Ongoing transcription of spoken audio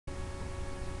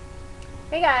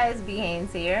Hey guys, B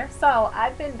Haynes here. So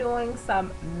I've been doing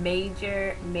some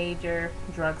major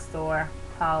drugstore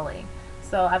hauling.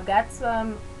 So I've got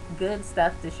some good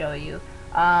stuff to show you.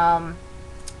 Um,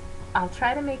 I'll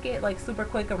try to make it like super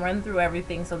quick and run through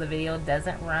everything so the video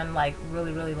doesn't run like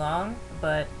really long.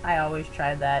 But I always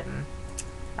try that, and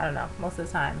I don't know. Most of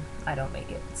the time I don't make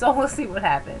it. So we'll see what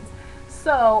happens.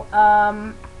 So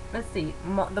let's see.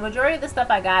 The majority of the stuff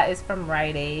I got is from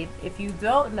Rite Aid. If you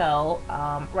don't know,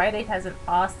 Rite Aid has an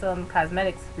awesome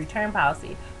cosmetics return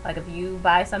policy. Like if you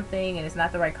buy something and it's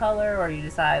not the right color, or you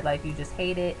decide like you just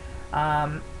hate it,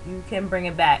 you can bring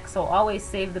it back. So always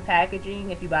save the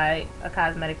packaging. If you buy a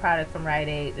cosmetic product from Rite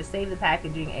Aid, just save the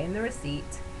packaging and the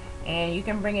receipt, and you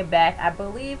can bring it back, I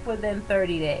believe, within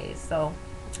 30 days. So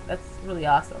that's really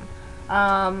awesome.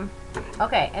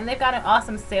 Okay, and they've got an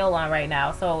awesome sale on right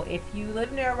now. So if you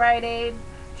live near Rite Aid,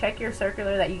 check your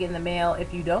circular that you get in the mail.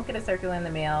 If you don't get a circular in the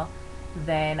mail,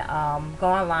 then go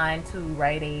online to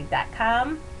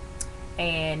riteaid.com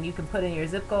and you can put in your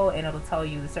zip code and it'll tell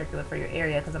you the circular for your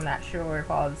area, because I'm not sure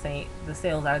if all the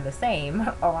sales are the same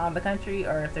around the country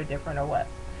or if they're different or what.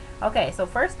 Okay, so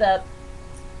first up,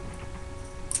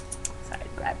 sorry to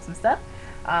grab some stuff.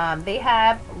 They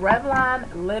have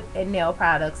Revlon lip and nail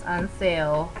products on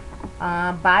sale.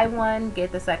 Buy one,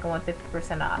 get the second one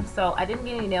 50% off. So I didn't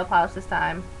get any nail polish this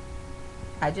time.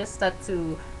 I just stuck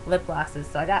to lip glosses,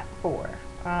 so I got 4.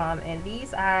 And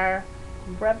these are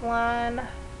Revlon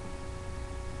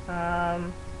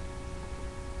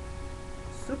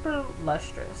Super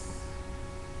Lustrous.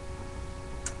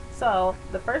 So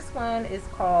the first one is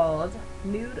called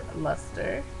Nude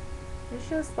Luster. It's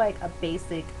just like a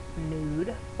basic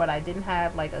nude, but I didn't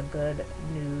have like a good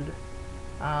nude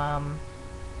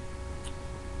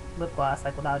lip gloss,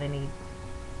 like without any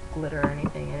glitter or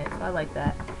anything in it, so I like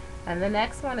that. And the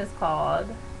next one is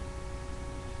called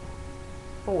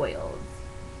Foils.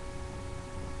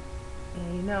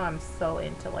 And you know I'm so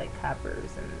into like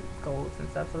coppers and golds and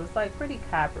stuff, so it's like pretty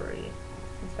coppery.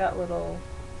 It's got little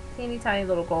teeny tiny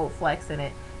little gold flecks in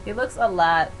it. It looks a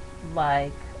lot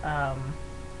like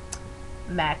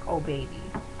MAC Oh Baby.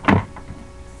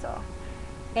 So,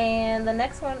 and the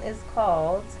next one is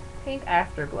called Pink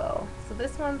Afterglow. So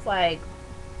this one's like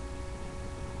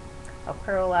a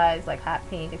pearlized, like hot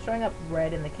pink. It's showing up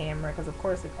red in the camera because of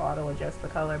course it auto adjusts the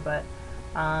color, but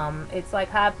it's like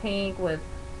hot pink with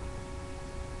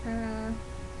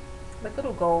like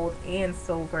little gold and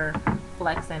silver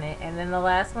flecks in it. And then the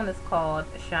last one is called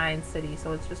Shine City.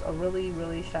 So it's just a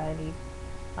really shiny,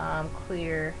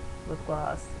 clear lip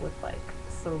gloss with like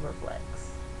silver flecks.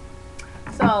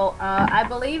 So I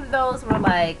believe those were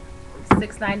like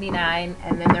 $6.99,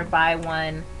 and then they're buy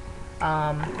one,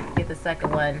 get the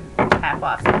second one half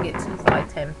off. So you get 2 for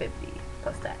like $10.50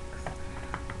 plus tax.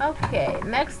 Okay,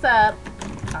 next up,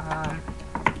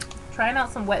 trying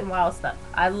out some Wet n Wild stuff.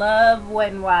 I love Wet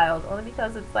n Wild only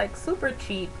because it's like super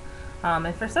cheap,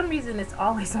 and for some reason it's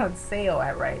always on sale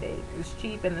at Rite Aid. It's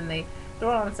cheap, and then they throw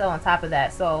it on sale on top of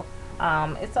that. So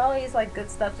it's always like good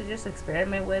stuff to just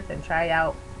experiment with and try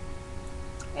out,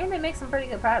 and they make some pretty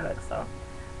good products. So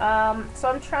so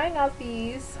I'm trying out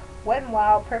these Wet n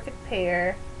Wild Perfect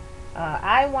Pair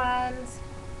eye wands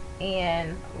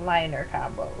and liner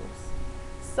combos.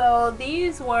 So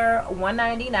these were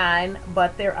 $1.99,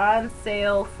 but they're on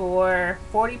sale for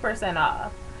 40%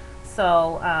 off.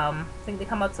 So I think they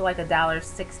come up to like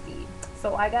 $1.60.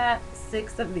 So I got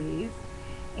 6 of these,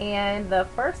 and the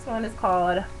first one is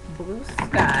called Blue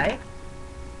Sky.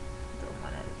 Do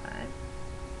one at a time.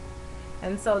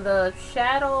 And so the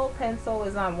shadow pencil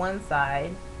is on one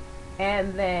side,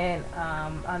 and then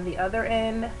on the other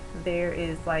end there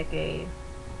is like an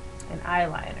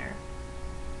eyeliner.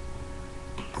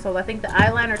 So I think the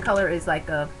eyeliner color is like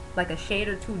a shade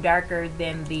or two darker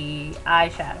than the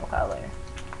eyeshadow color.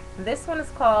 This one is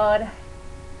called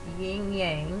Yin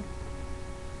Yang,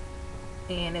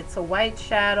 and it's a white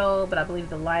shadow, but I believe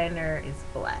the liner is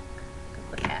black because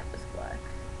the cap is black.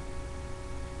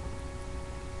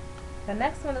 The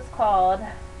next one is called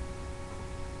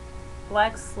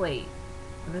Black Slate,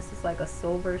 and this is like a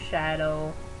silver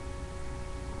shadow.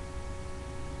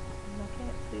 I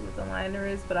can't see what the liner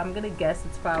is, but I'm gonna guess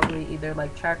it's probably either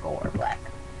like charcoal or black.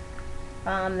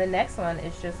 The next one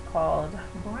is just called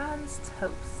Bronze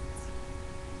Toast.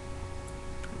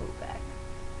 Move back.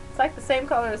 It's like the same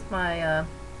color as my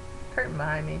curtain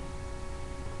behind me.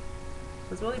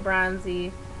 So it's really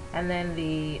bronzy, and then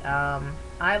the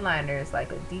eyeliner is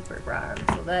like a deeper bronze,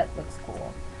 so that looks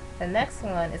cool. The next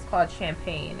one is called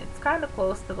Champagne. It's kind of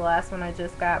close to the last one I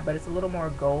just got, but it's a little more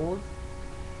gold.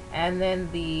 And then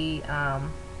the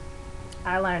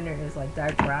eyeliner is like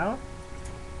dark brown.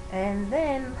 And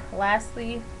then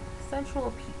lastly,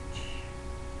 Sensual Peach.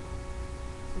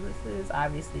 So this is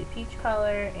obviously a peach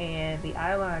color, and the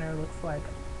eyeliner looks like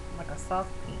a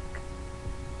soft pink.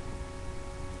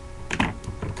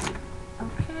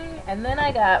 Okay, and then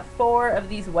I got 4 of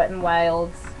these Wet n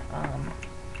Wild's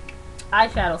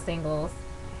eyeshadow singles,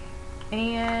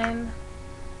 and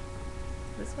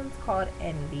this one's called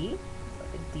Envy. It's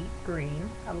like a deep green.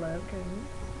 I love green.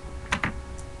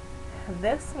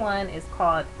 This one is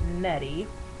called Nutty,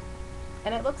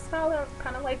 and it looks kind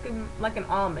of like an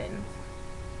almond,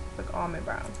 like almond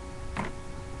brown.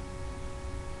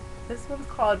 This one's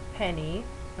called Penny,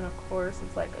 and of course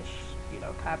it's like a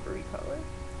coppery color.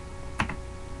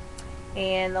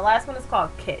 And the last one is called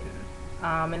Kitten,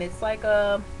 and it's like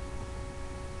a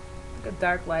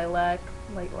dark lilac,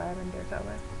 light lavender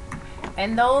color.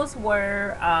 And those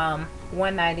were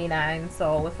 $1.99,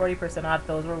 so with 40% off,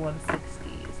 those were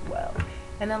 $1.60 as well.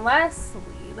 And then lastly,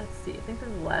 let's see, I think this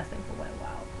is the last thing for Wet n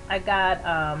Wild. I got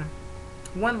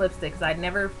one lipstick, because I'd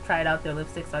never tried out their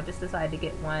lipstick, so I just decided to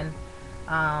get one.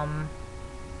 And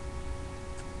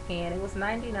it was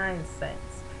 99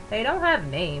 cents. They don't have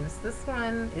names. This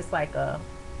one is like a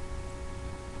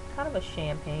kind of a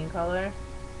champagne color.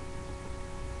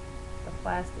 The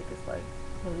plastic is like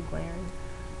really glaring.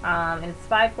 And it's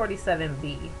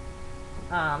 547B.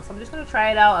 So I'm just gonna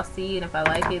try it out. I'll see, and if I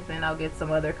like it, then I'll get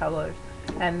some other colors.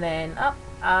 And then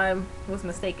I was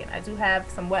mistaken. I do have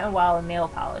some Wet n Wild nail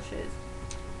polishes.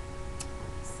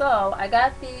 So I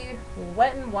got the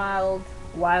Wet n Wild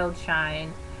Wild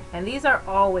Shine, and these are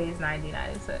always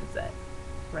 99 cents at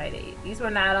Rite Aid. These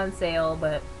were not on sale,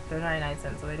 but they're 99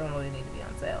 cents, so they don't really need to be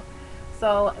on sale.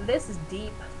 So this is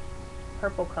deep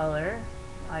purple color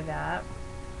I got.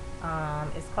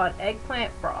 It's called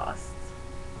Eggplant Frost.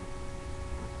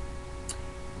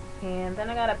 And then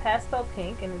I got a pastel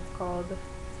pink, and it's called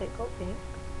Tickle Pink.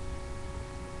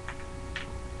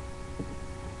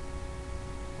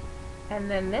 And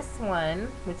then this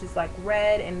one, which is like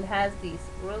red and has these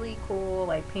really cool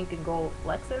like pink and gold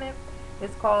flecks in it,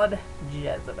 it's called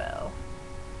Jezebel.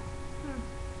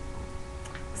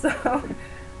 So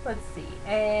let's see.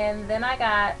 And then I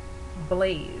got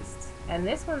Blazed, and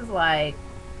this one's like,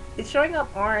 it's showing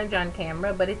up orange on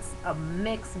camera, but it's a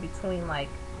mix between like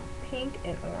pink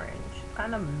and orange.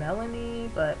 Kind of melony,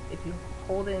 but if you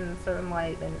hold it in certain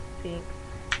light, then it's pink.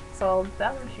 So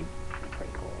that one should be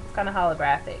pretty cool. It's kind of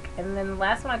holographic. And then the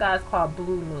last one I got is called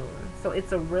Blue Moon. So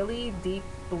it's a really deep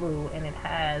blue, and it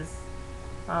has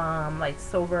like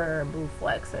silver and blue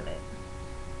flecks in it.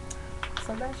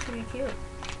 So that should be cute.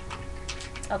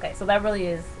 Okay, so that really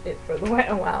is it for the Wet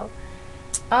n Wild.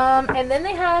 And then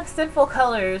they have Sinful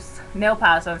Colors nail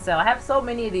polish on sale. I have so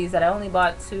many of these that I only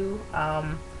bought 2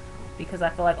 because I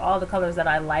feel like all the colors that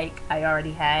I like I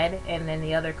already had, and then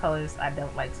the other colors I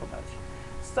don't like so much.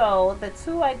 So the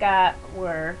 2 I got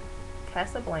were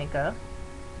Casablanca.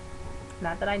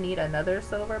 Not that I need another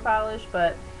silver polish,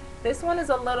 but this one is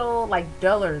a little like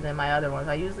duller than my other ones.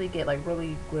 I usually get like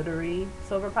really glittery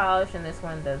silver polish, and this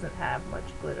one doesn't have much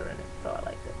glitter in it, so I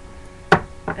liked it.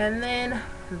 And then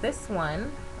this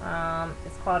one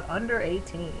is called Under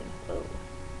 18. Ooh.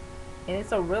 And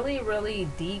it's a really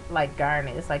deep like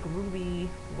garnet. It's like ruby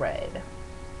red.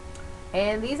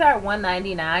 And these are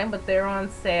 $1.99, but they're on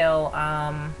sale.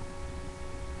 I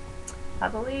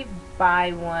believe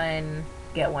buy one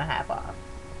get one half off.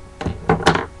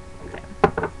 Okay.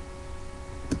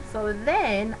 So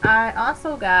then I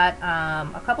also got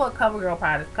a couple of CoverGirl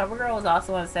products. CoverGirl is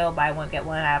also on sale, buy one get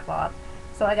one half off.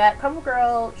 So I got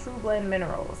CoverGirl True Blend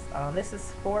Minerals. This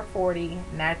is $4.40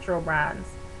 natural bronze.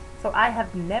 So I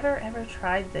have never ever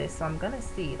tried this, so I'm gonna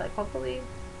see. Like, hopefully,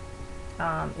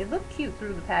 it looked cute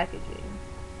through the packaging.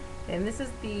 And this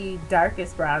is the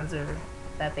darkest bronzer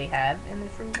that they have in the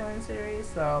True Blend series.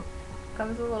 So it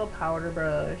comes with a little powder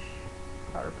brush,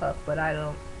 powder puff, but I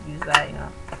don't use that, you know.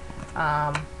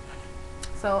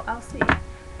 So I'll see.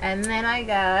 And then I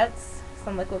got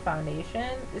some liquid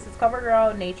foundation. This is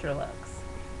CoverGirl Nature Lux,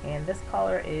 and this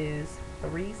color is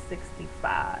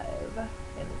 $3.65,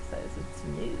 and it says it's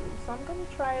new, so I'm gonna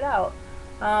try it out.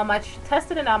 I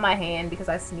tested it on my hand because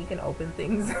I sneak and open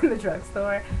things in the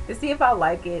drugstore to see if I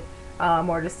like it,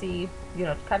 or to see, you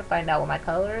know, to kind of find out what my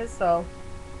color is. So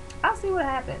I'll see what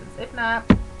happens. If not,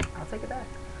 I'll take it back.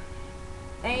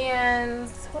 And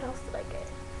what else did I get?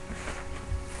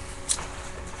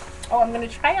 Oh, I'm gonna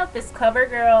try out this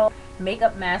CoverGirl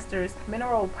Makeup Masters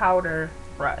Mineral Powder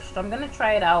Brush. So I'm gonna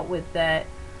try it out with that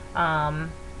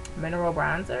mineral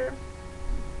bronzer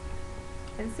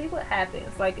and see what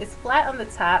happens. Like, it's flat on the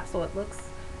top, so it looks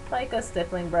like a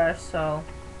stippling brush. So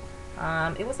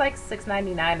It was like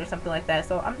 $6.99 or something like that.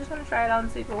 So I'm just gonna try it out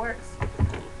and see if it works.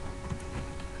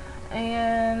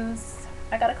 And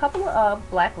I got a couple of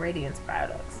Black Radiance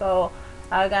products. So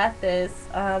I got this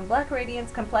Black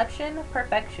Radiance Complexion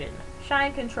Perfection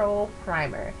Shine Control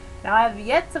Primer. Now I've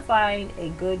yet to find a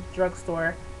good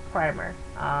drugstore primer.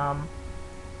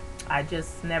 I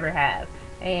just never have.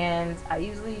 And I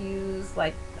usually use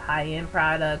like high-end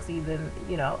products, even,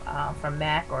 you know, from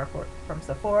MAC or from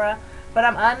Sephora. But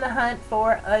I'm on the hunt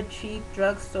for a cheap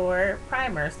drugstore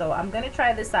primer. So I'm going to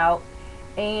try this out.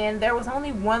 And there was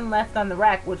only one left on the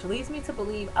rack, which leads me to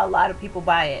believe a lot of people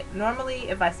buy it. Normally,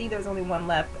 if I see there's only one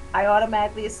left, I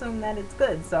automatically assume that it's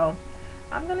good. So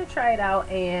I'm going to try it out,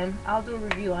 and I'll do a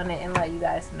review on it and let you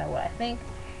guys know what I think.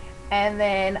 And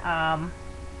then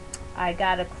I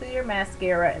got a clear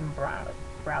mascara and brow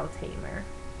tamer.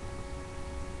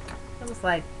 It was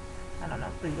like, I don't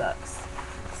know, $3.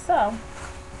 So,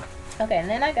 okay, and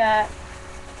then I got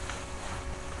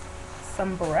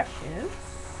some brushes.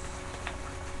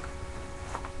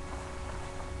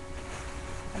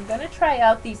 I'm gonna try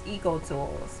out these Eco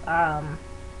Tools.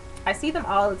 I see them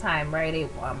all the time, right?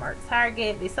 At Walmart,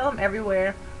 Target, they sell them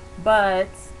everywhere, but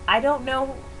I don't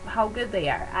know how good they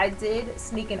are. I did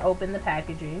sneak and open the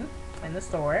packaging in the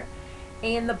store,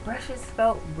 and the brushes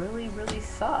felt really, really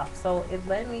soft. So it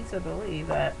led me to believe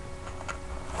that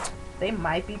they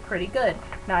might be pretty good.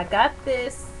 Now I got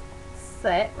this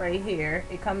set right here.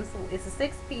 It's a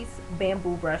 6-piece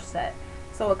bamboo brush set.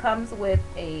 So it comes with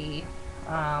a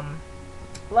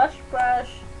blush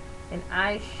brush, an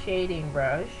eye shading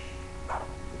brush,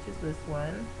 which is this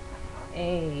one,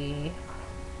 a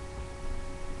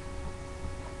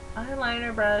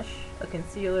eyeliner brush, a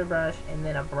concealer brush, and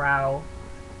then a brow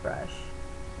brush.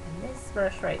 And this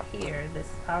brush right here, this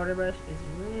powder brush, is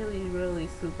really, really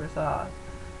super soft.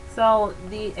 So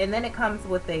and then it comes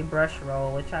with a brush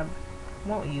roll, which I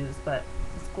won't use, but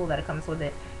it's cool that it comes with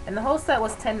it. And the whole set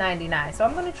was $10.99. So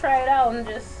I'm gonna try it out and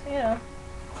just, you know,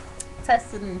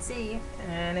 test it and see,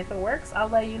 and if it works, I'll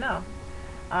let you know.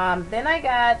 Then I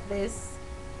got this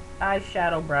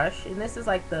eyeshadow brush, and this is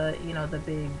like the, you know, the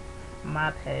big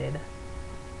mop head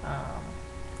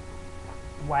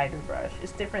wider brush.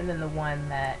 It's different than the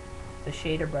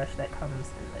shader brush that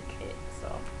comes in the kit.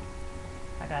 So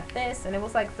I got this, and it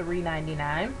was like $3.99.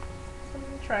 So I'm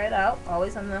gonna try it out.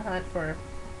 Always on the hunt for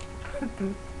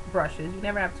brushes. You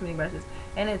never have too many brushes,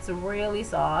 and it's really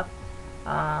soft.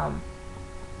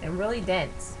 And really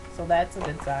dense, so that's a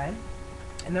good sign.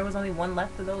 And there was only one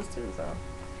left of those too. So,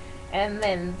 and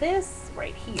then this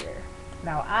right here,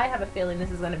 now I have a feeling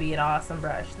this is going to be an awesome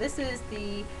brush. This is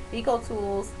the Eco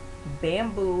Tools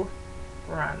Bamboo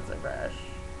Bronzer Brush,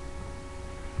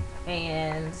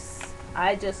 and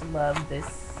I just love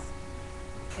this.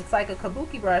 It's like a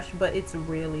kabuki brush, but it's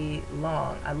really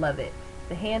long. I love it.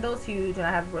 The handle's huge, and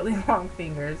I have really long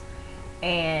fingers,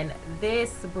 and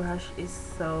this brush is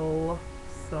so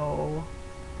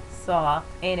soft,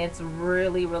 and it's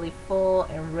really, really full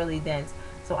and really dense.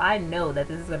 So I know that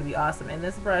this is going to be awesome. And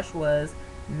this brush was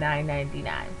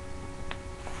 $9.99.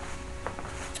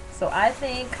 So I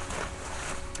think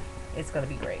it's going to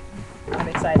be great. I'm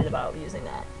excited about using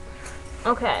that.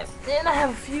 Okay, then I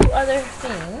have a few other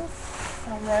things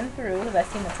I'll run through because I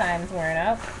seen the time's wearing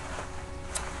up.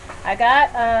 I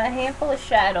got a handful of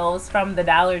shadows from the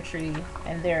Dollar Tree,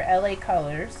 and they're LA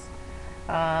Colors.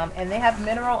 And they have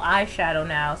mineral eyeshadow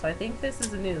now, so I think this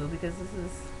is new because this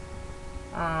is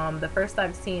the first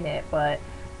I've seen it. But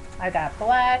I got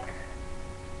black,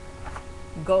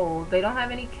 gold. They don't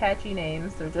have any catchy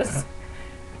names. They're just,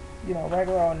 you know,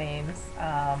 regular old names.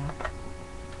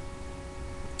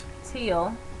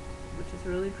 Teal, which is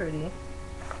really pretty.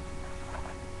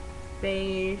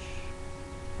 Beige.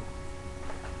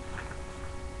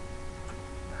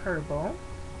 Purple.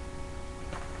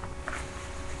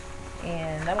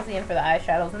 And that was the end for the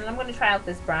eyeshadows. And then I'm going to try out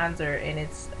this bronzer, and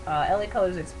it's LA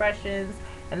Colors Expressions,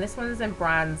 and this one's in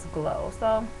Bronze Glow.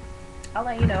 So I'll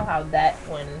let you know how that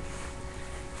one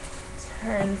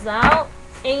turns out.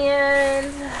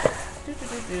 And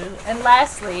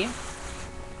lastly,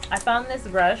 I found this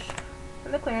brush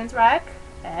in the clearance rack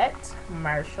at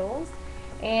Marshall's,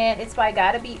 and it's by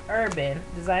Gotta Be Urban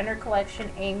Designer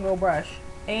Collection Angle Brush,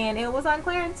 and it was on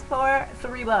clearance for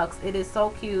 $3. It is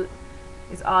so cute.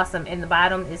 It's awesome, and the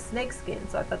bottom is snakeskin,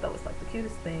 so I thought that was like the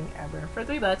cutest thing ever. For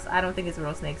 $3, I don't think it's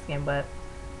real snakeskin, but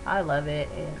I love it,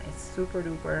 and it's super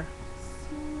duper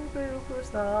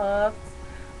soft.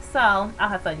 So I'll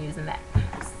have fun using that.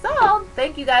 So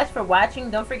thank you guys for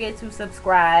watching. Don't forget to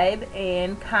subscribe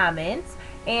and comment,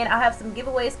 and I'll have some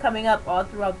giveaways coming up all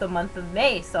throughout the month of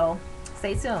May, so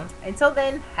stay tuned. Until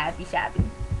then, happy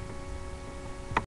shopping.